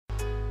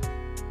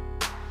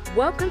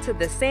Welcome to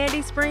the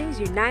Sandy Springs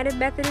United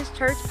Methodist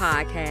Church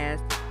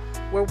podcast,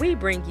 where we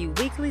bring you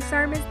weekly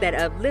sermons that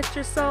uplift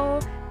your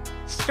soul,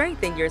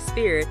 strengthen your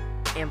spirit,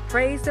 and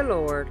praise the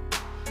Lord.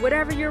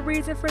 Whatever your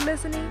reason for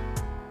listening,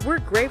 we're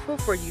grateful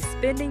for you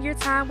spending your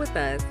time with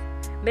us.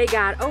 May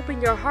God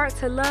open your heart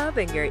to love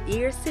and your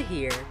ears to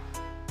hear.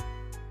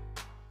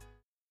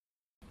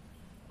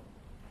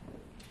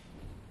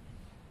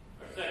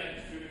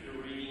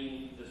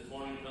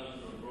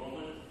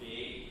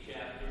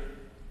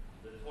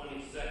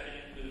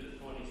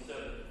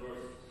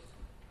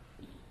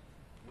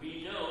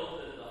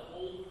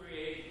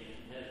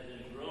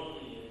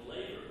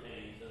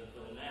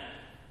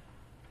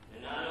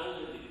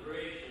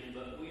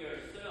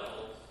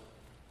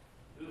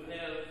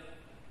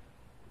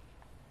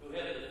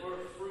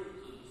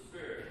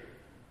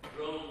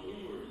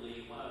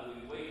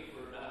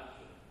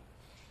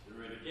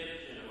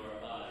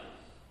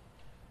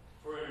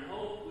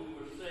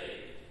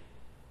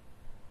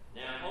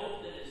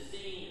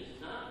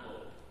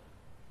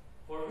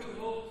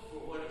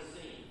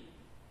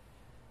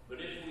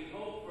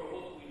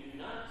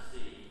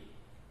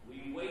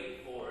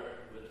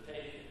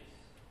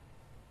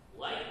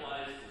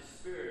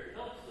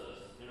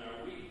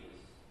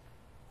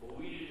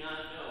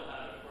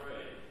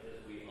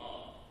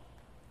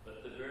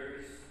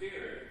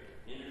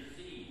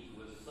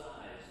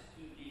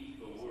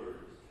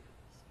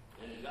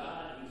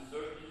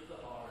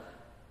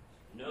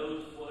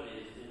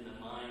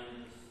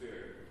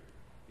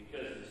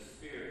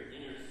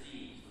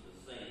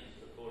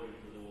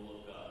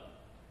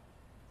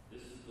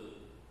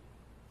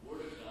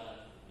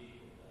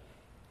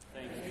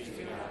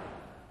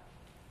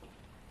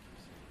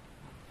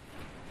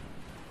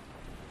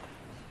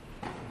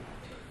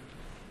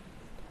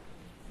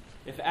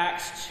 If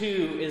Acts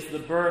 2 is the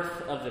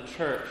birth of the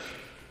church,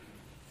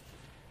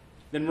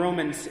 then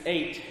Romans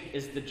 8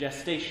 is the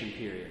gestation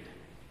period.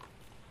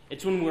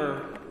 It's when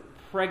we're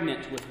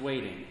pregnant with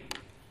waiting.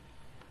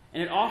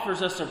 And it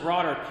offers us a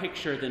broader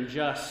picture than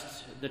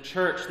just the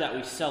church that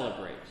we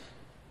celebrate.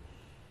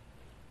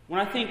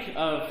 When I think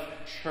of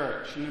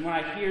church, and when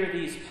I hear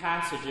these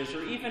passages,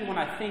 or even when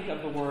I think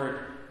of the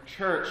word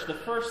church, the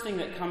first thing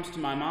that comes to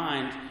my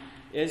mind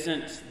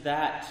isn't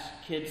that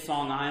kid's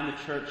song, I am the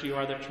church, you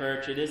are the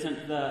church. It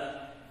isn't the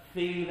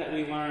thing that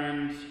we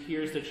learned,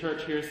 here's the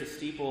church, here's the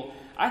steeple.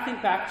 I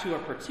think back to a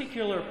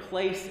particular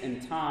place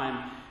and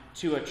time,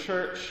 to a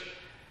church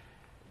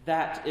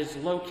that is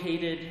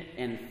located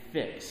and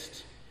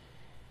fixed.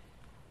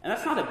 And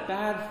that's not a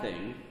bad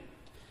thing,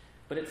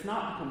 but it's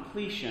not the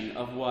completion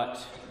of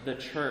what the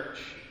church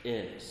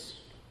is.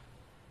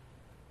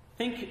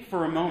 Think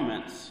for a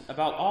moment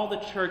about all the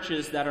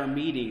churches that are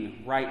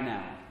meeting right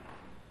now,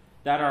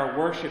 that are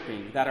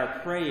worshiping, that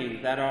are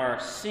praying, that are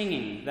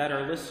singing, that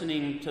are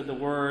listening to the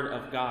Word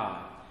of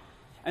God.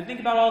 And think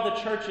about all the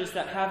churches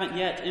that haven't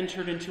yet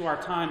entered into our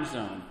time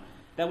zone,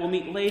 that will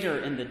meet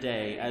later in the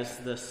day as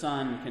the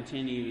sun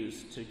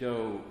continues to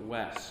go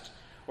west.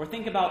 Or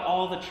think about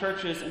all the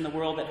churches in the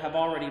world that have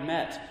already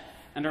met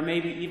and are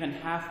maybe even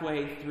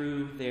halfway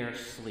through their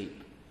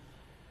sleep.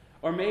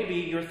 Or maybe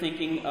you're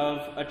thinking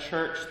of a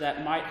church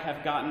that might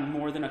have gotten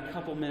more than a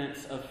couple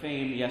minutes of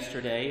fame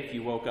yesterday if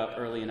you woke up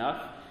early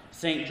enough.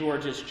 St.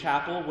 George's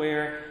Chapel,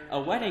 where a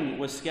wedding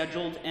was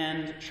scheduled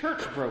and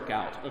church broke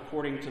out,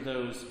 according to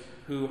those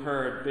who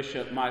heard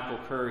Bishop Michael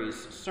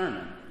Curry's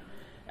sermon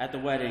at the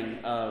wedding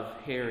of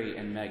Harry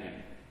and Meghan.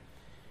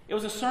 It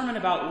was a sermon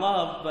about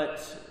love,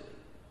 but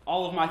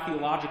all of my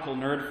theological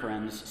nerd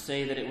friends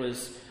say that it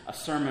was a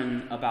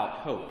sermon about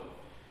hope.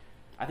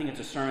 I think it's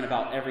a sermon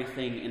about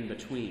everything in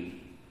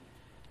between.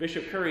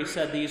 Bishop Curry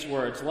said these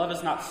words, "Love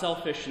is not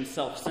selfish and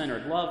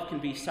self-centered. Love can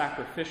be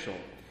sacrificial,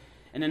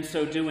 and in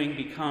so doing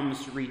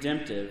becomes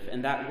redemptive.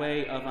 And that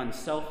way of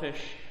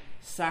unselfish,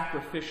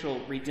 sacrificial,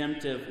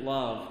 redemptive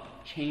love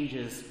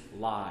changes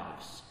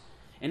lives.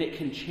 And it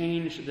can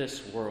change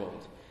this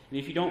world. And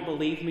if you don't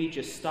believe me,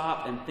 just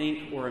stop and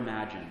think or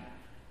imagine.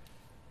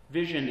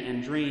 Vision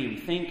and dream,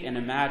 think and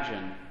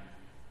imagine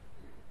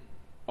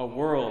a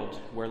world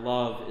where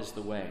love is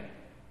the way.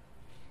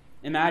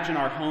 Imagine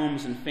our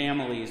homes and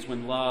families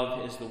when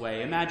love is the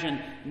way.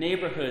 Imagine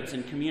neighborhoods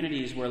and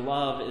communities where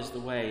love is the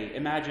way.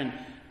 Imagine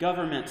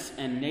governments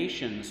and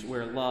nations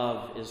where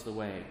love is the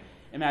way.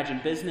 Imagine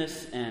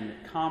business and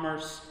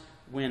commerce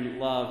when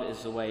love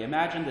is the way.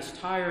 Imagine this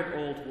tired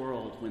old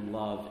world when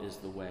love is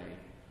the way.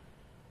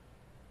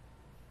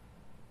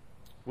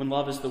 When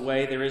love is the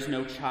way, there is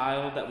no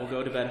child that will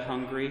go to bed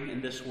hungry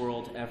in this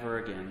world ever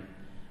again.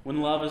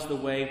 When love is the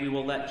way, we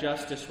will let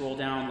justice roll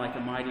down like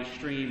a mighty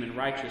stream and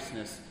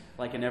righteousness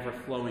like an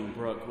ever-flowing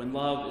brook. When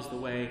love is the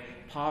way,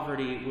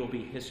 poverty will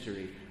be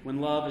history. When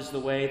love is the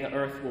way, the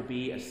earth will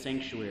be a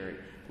sanctuary.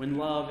 When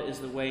love is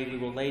the way, we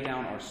will lay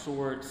down our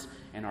swords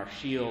and our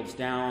shields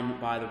down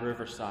by the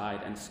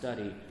riverside and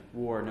study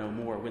war no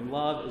more. When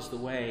love is the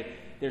way,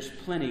 there's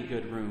plenty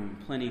good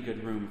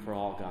room for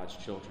all God's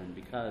children,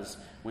 because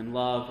when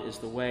love is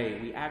the way,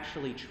 we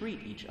actually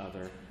treat each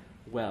other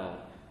well,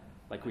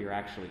 like we are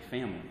actually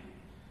family.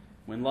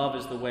 When love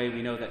is the way,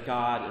 we know that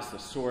God is the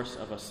source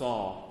of us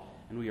all,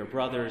 and we are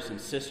brothers and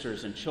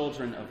sisters and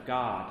children of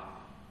God.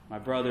 My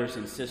brothers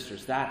and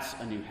sisters, that's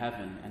a new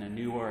heaven and a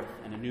new earth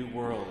and a new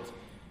world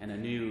and a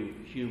new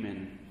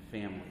human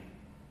family.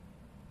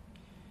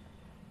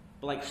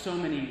 But like so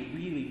many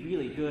really,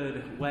 really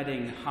good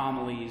wedding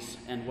homilies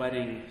and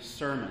wedding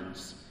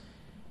sermons,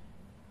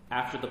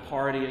 after the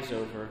party is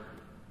over,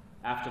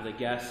 after the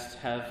guests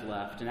have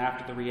left, and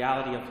after the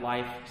reality of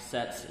life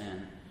sets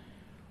in,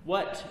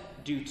 what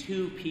do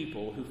two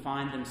people who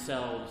find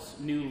themselves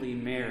newly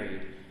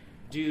married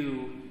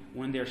do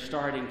when they're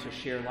starting to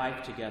share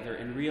life together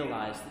and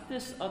realize that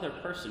this other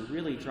person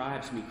really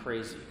drives me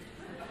crazy?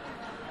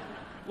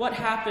 What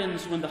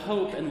happens when the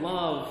hope and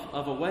love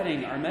of a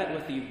wedding are met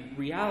with the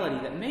reality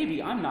that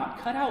maybe I'm not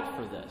cut out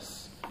for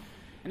this?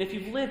 And if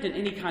you've lived in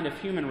any kind of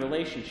human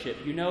relationship,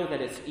 you know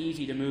that it's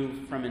easy to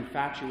move from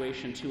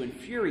infatuation to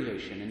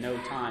infuriation in no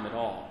time at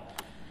all.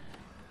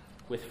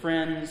 With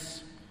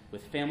friends,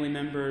 with family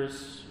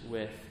members,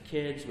 with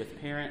kids, with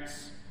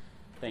parents.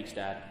 Thanks,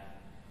 Dad.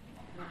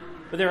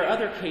 But there are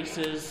other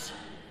cases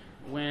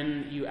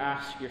when you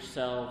ask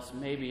yourselves,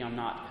 maybe I'm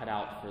not cut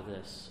out for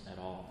this at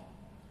all.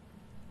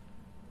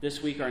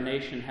 This week, our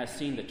nation has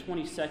seen the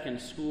 22nd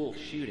school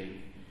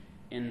shooting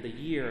in the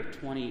year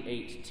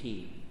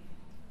 2018.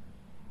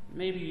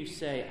 Maybe you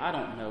say, I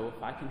don't know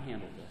if I can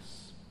handle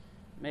this.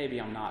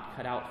 Maybe I'm not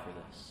cut out for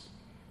this.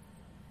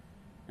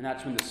 And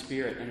that's when the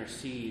Spirit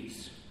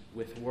intercedes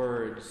with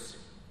words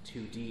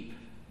too deep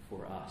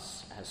for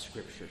us, as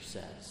Scripture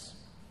says,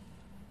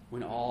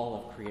 when all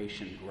of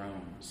creation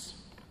groans.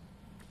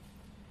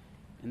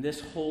 In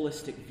this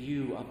holistic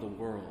view of the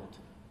world,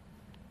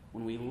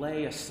 when we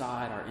lay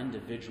aside our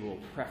individual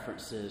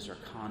preferences or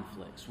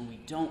conflicts, when we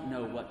don't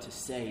know what to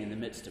say in the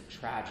midst of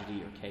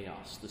tragedy or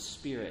chaos, the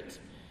Spirit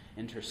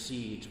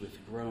intercedes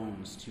with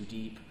groans too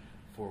deep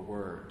for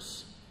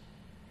words.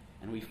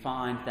 And we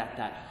find that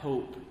that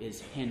hope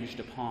is hinged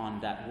upon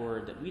that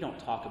word that we don't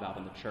talk about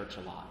in the church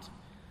a lot,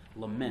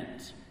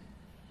 lament.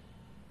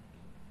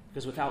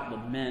 Because without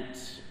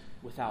lament,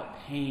 without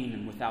pain,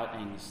 and without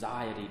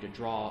anxiety to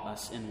draw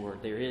us inward,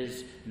 there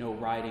is no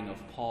writing of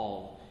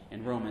Paul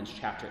in Romans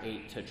chapter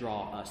 8 to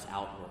draw us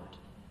outward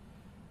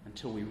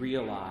until we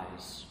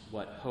realize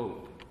what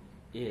hope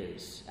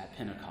is at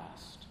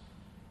Pentecost.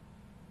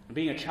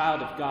 Being a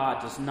child of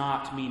God does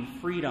not mean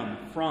freedom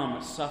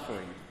from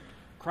suffering.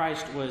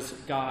 Christ was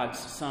God's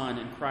Son,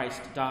 and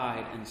Christ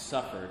died and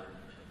suffered.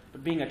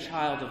 But being a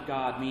child of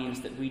God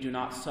means that we do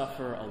not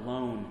suffer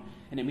alone,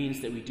 and it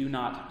means that we do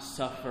not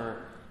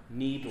suffer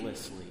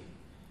needlessly,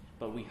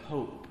 but we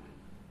hope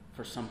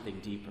for something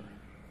deeper.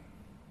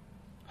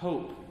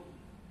 Hope,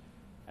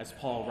 as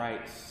Paul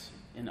writes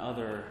in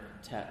other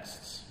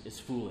texts, is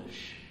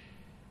foolish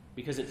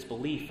because it's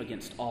belief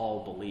against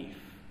all belief.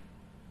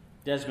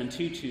 Desmond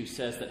Tutu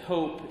says that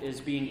hope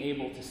is being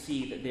able to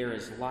see that there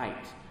is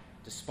light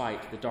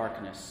despite the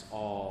darkness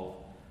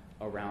all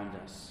around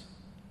us.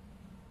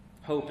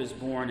 Hope is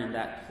born in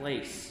that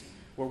place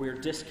where we're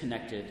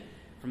disconnected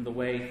from the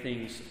way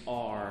things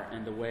are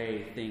and the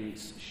way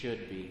things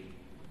should be.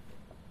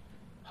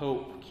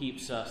 Hope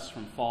keeps us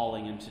from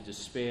falling into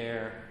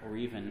despair or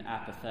even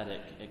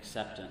apathetic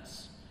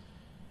acceptance.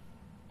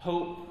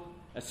 Hope,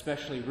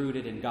 especially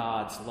rooted in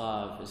God's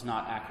love, is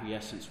not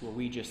acquiescence where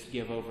we just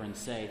give over and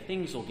say,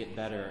 things will get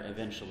better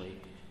eventually.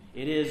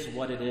 It is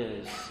what it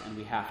is, and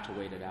we have to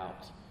wait it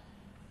out.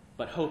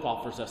 But hope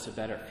offers us a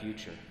better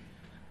future.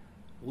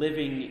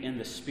 Living in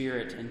the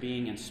Spirit and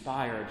being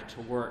inspired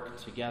to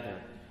work together.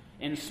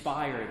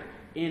 Inspired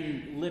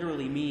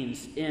literally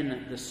means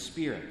in the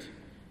Spirit.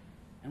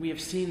 And we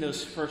have seen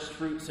those first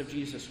fruits of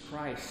Jesus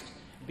Christ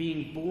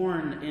being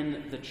born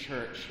in the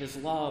church, his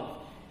love,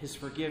 his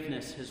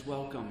forgiveness, his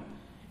welcome,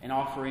 and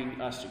offering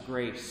us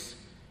grace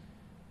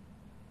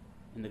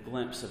in the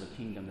glimpse of a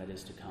kingdom that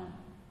is to come.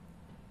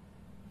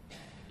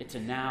 It's a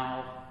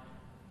now,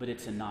 but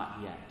it's a not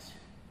yet.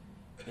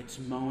 It's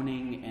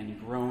moaning and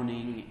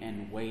groaning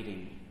and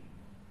waiting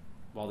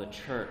while the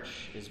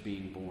church is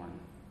being born.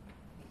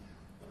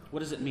 What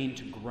does it mean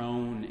to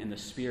groan in the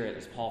Spirit,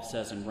 as Paul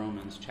says in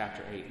Romans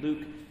chapter 8?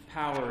 Luke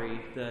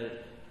Powery, the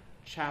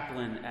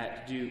chaplain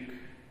at Duke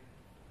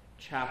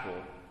Chapel,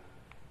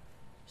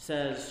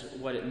 says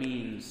what it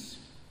means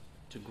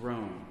to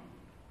groan.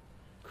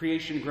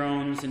 Creation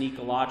groans in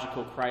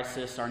ecological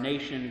crisis. Our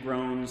nation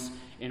groans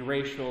in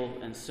racial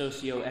and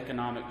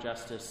socioeconomic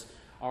justice.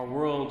 Our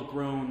world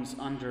groans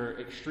under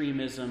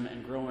extremism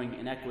and growing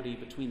inequity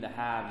between the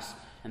haves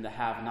and the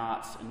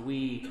have-nots. And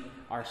we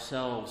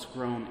ourselves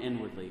groan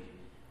inwardly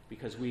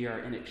because we are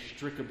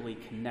inextricably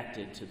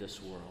connected to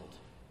this world.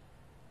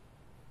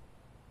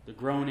 The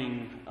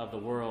groaning of the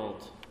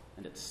world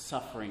and its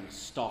suffering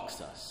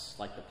stalks us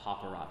like the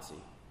paparazzi,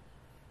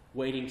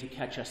 waiting to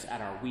catch us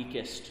at our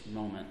weakest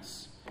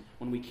moments,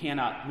 when we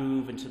cannot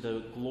move into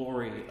the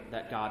glory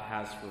that God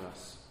has for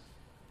us.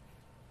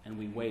 And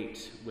we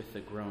wait with the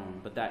groan.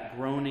 But that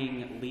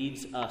groaning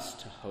leads us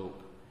to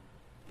hope.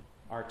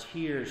 Our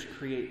tears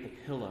create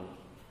the pillow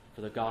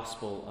for the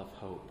gospel of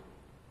hope.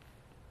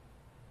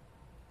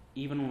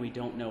 even when we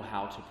don't know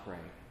how to pray.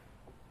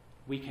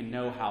 We can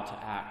know how to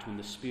act when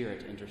the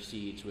Spirit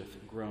intercedes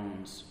with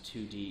groans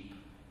too deep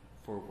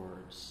for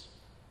words.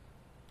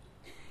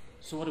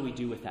 So what do we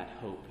do with that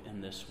hope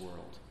in this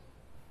world?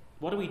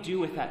 What do we do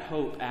with that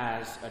hope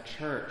as a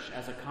church,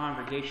 as a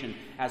congregation,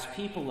 as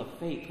people of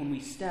faith, when we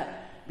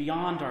step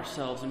beyond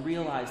ourselves and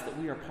realize that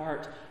we are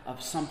part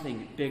of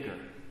something bigger?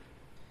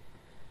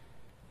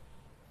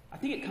 I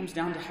think it comes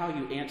down to how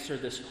you answer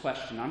this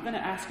question. I'm going to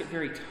ask it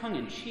very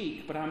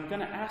tongue-in-cheek, but I'm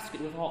going to ask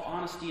it with all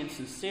honesty and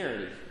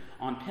sincerity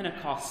on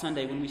Pentecost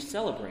Sunday when we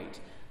celebrate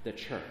the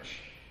church.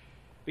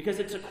 Because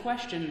it's a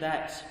question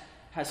that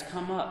has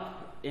come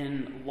up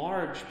in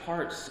large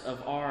parts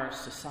of our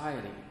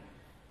society.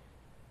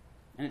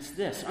 And it's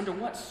this: under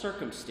what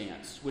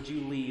circumstance would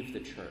you leave the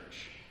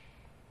church?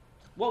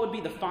 What would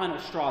be the final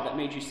straw that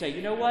made you say,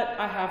 you know what,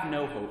 I have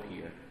no hope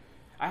here.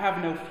 I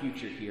have no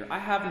future here. I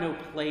have no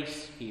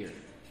place here.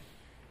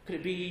 Could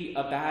it be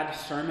a bad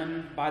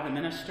sermon by the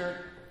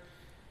minister?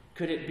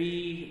 Could it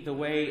be the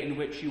way in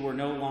which you were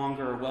no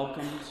longer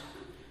welcomed?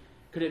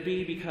 Could it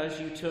be because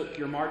you took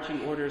your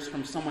marching orders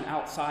from someone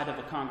outside of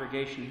a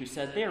congregation who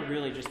said they're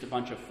really just a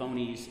bunch of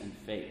phonies and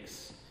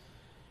fakes?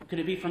 Could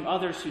it be from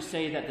others who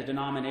say that the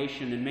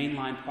denomination and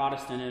mainline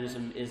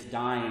Protestantism is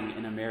dying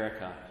in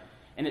America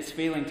and it's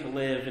failing to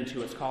live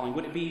into its calling?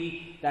 Would it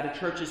be that a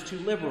church is too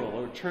liberal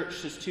or a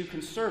church is too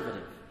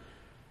conservative?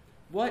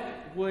 What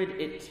would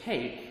it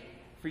take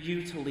for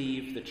you to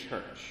leave the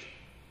church?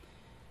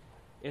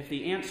 If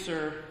the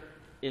answer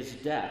is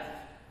death,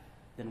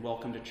 then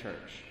welcome to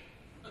church.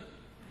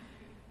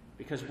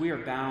 Because we are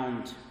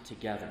bound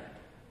together.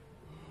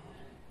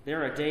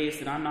 There are days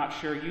that I'm not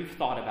sure you've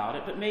thought about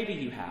it, but maybe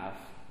you have.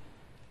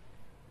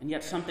 And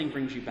yet something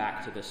brings you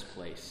back to this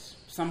place.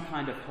 Some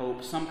kind of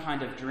hope, some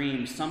kind of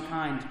dream, some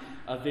kind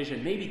of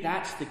vision. Maybe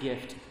that's the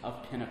gift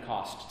of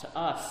Pentecost to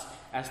us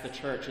as the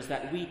church, is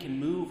that we can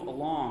move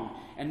along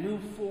and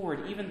move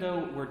forward even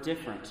though we're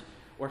different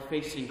or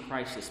facing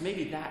crisis.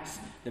 Maybe that's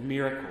the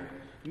miracle.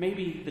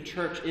 Maybe the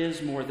church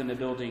is more than a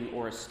building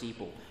or a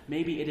steeple.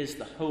 Maybe it is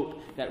the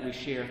hope that we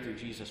share through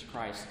Jesus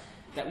Christ,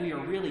 that we are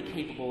really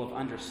capable of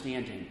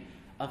understanding,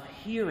 of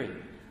hearing,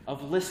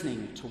 of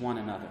listening to one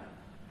another.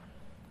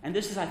 And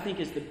this is, I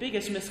think, is the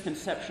biggest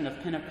misconception of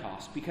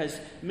Pentecost, because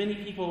many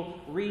people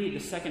read the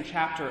second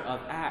chapter of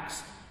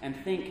Acts and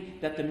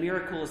think that the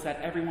miracle is that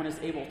everyone is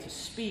able to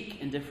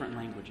speak in different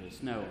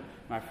languages. No,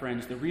 my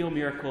friends, the real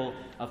miracle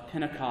of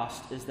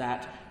Pentecost is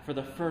that for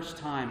the first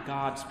time,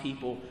 God's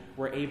people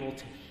were able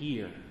to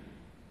hear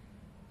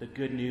the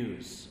good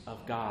news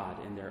of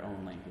God in their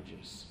own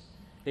languages.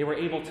 They were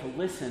able to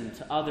listen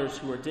to others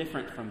who were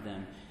different from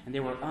them, and they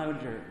were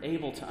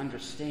able to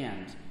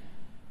understand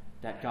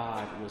that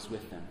God was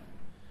with them.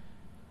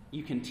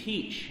 You can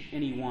teach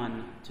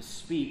anyone to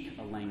speak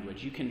a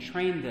language. You can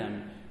train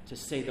them to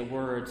say the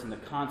words and the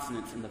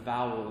consonants and the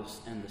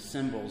vowels and the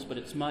symbols, but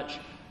it's much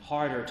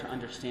harder to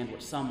understand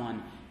what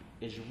someone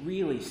is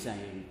really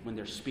saying when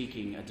they're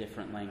speaking a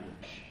different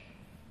language.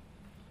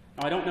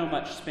 Now, I don't know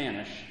much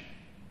Spanish,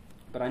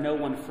 but I know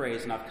one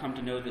phrase, and I've come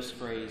to know this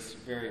phrase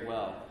very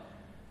well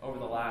over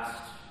the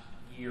last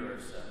year or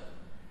so.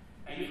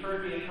 And you've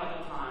heard me a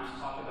couple times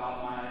talk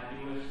about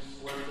my newest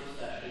sports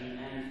obsession,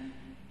 and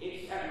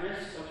it's at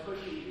risk of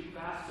pushing youth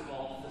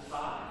basketball to the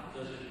side,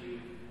 those of you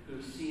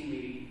who see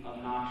me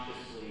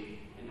obnoxiously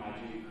in my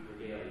Duke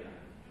regalia.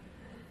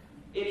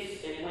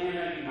 It's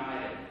Atlanta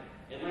United,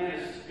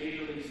 Atlanta's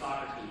Major League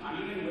Soccer team.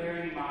 I'm even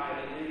wearing my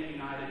Atlanta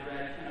United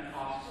red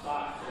Pentecost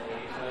socks today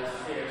because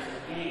there's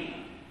a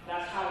game.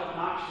 That's how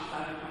obnoxious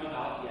I've become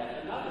about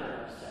yet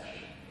another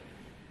obsession.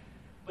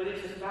 But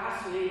it's a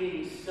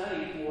fascinating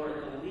study for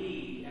the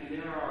league, and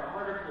there are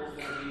articles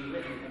that are being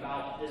written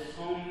about this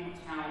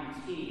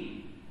hometown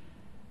team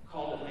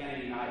called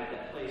Atlanta United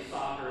that plays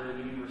soccer in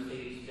the new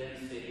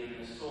Mercedes-Benz Stadium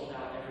and is sold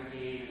out every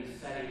game and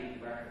is setting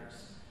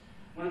records.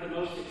 One of the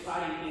most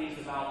exciting things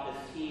about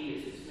this team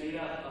is it's made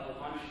up of a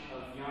bunch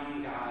of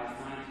young guys,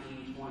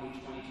 19, 20,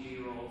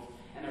 22-year-olds,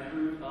 and a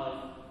group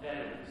of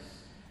veterans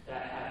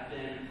that have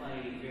been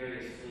playing in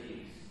various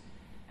leagues.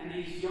 And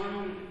these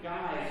young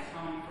guys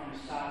come from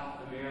South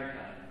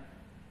America,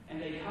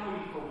 and they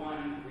come for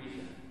one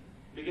reason.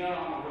 Miguel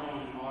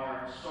Almiron,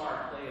 our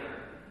star player,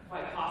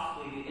 quite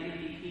possibly the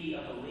MVP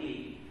of the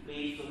league,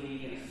 leads the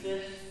league in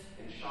assists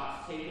and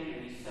shots taken,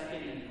 and he's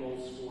second in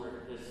goals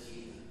scored this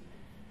season.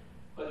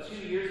 But 2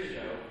 years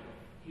ago,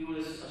 he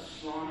was a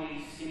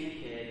scrawny,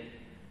 skinny kid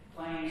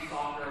playing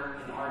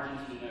soccer in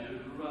Argentina who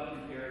grew up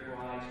in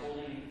Paraguay,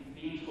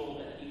 being told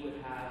that he would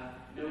have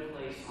no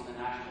place on the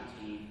national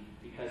team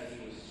because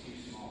he was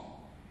too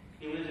small.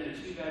 He lived in a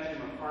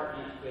 2-bedroom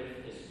apartment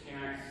with his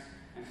parents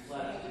and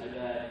slept in a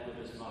bed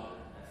with his mother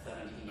at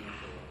 17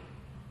 years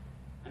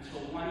old.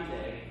 Until one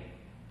day,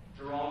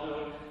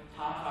 Geraldo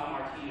Tata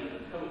Martino,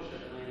 the coach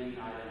of Atlanta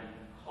United,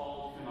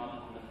 called him up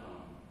on the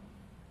phone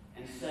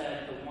and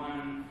said the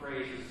one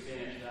phrase in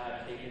Spanish that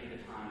I've taken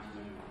the time to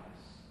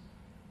memorize: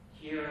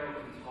 Quiero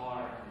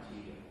cantar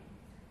contigo.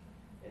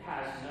 It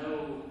has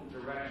no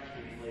direct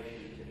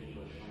translation to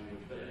English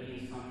language, but it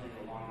means something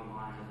along the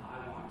lines of,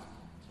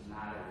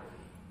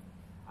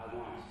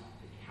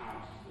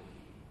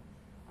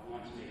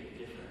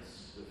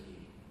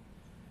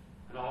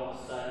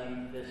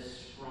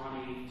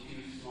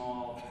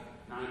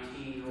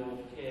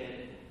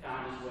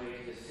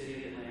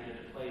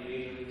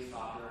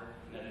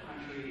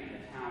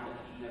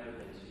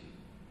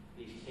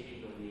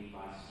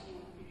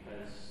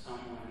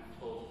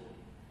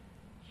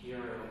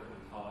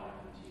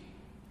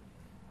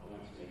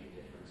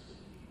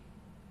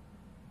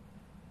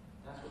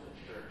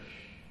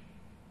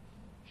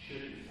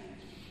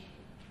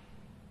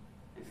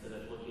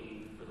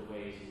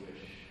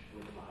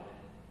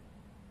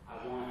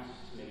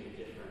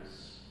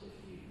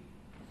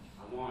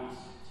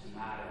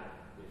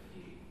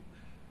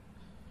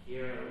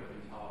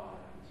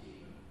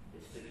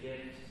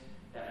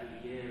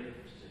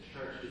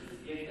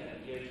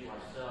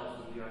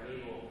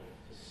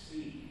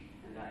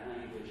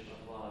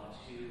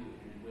 to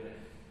and with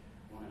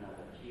one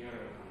another.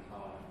 Quiero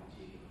cantar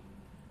contigo.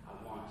 I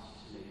want to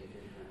make a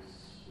difference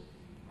with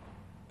you.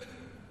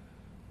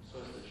 So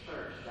as the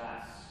church,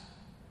 that's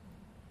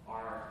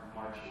our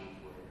marching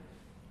order.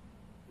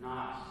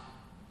 Not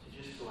to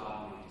just go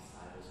out and make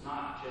disciples,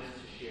 not just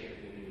to share the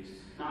good news,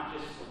 not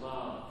just to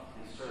love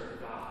and serve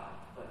God,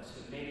 but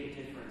to make a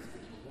difference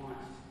and to want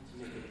to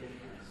make a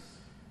difference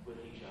with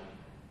each other.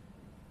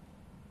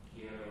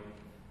 Quiero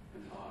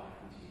cantar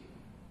contigo.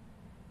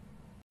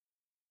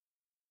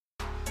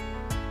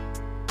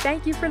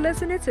 Thank you for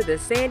listening to the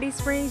Sandy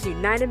Springs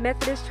United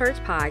Methodist Church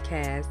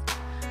podcast.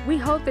 We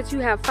hope that you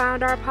have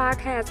found our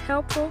podcast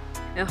helpful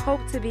and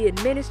hope to be in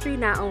ministry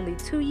not only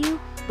to you,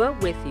 but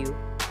with you.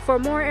 For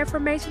more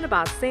information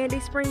about Sandy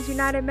Springs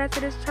United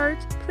Methodist Church,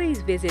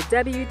 please visit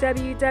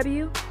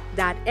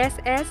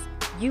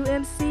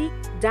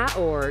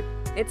www.ssumc.org.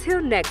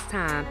 Until next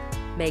time,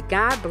 may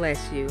God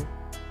bless you.